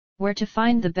Where to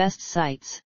find the best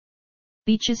sites.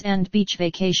 Beaches and beach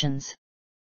vacations.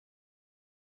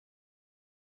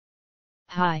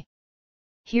 Hi.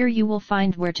 Here you will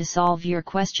find where to solve your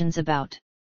questions about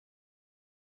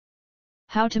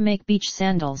how to make beach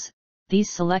sandals.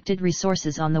 These selected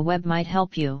resources on the web might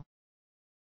help you.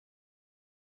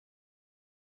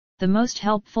 The most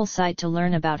helpful site to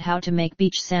learn about how to make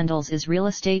beach sandals is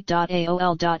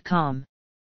realestate.aol.com.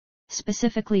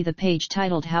 Specifically the page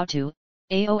titled How to,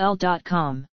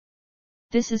 aol.com.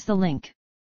 This is the link.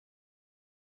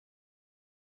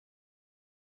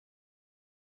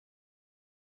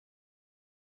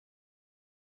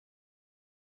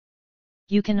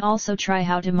 You can also try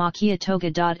how to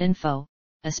makiatoga.info,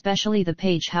 especially the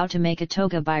page How to Make a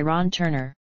Toga by Ron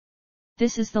Turner.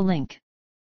 This is the link.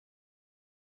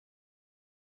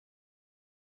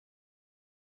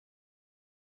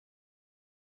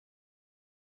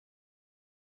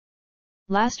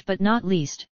 Last but not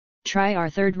least, try our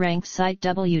third-ranked site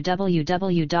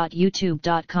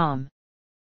www.youtube.com.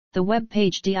 The web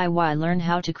page DIY Learn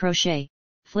how to crochet,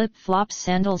 flip-flops,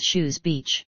 sandals, shoes,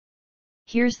 beach.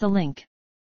 Here's the link.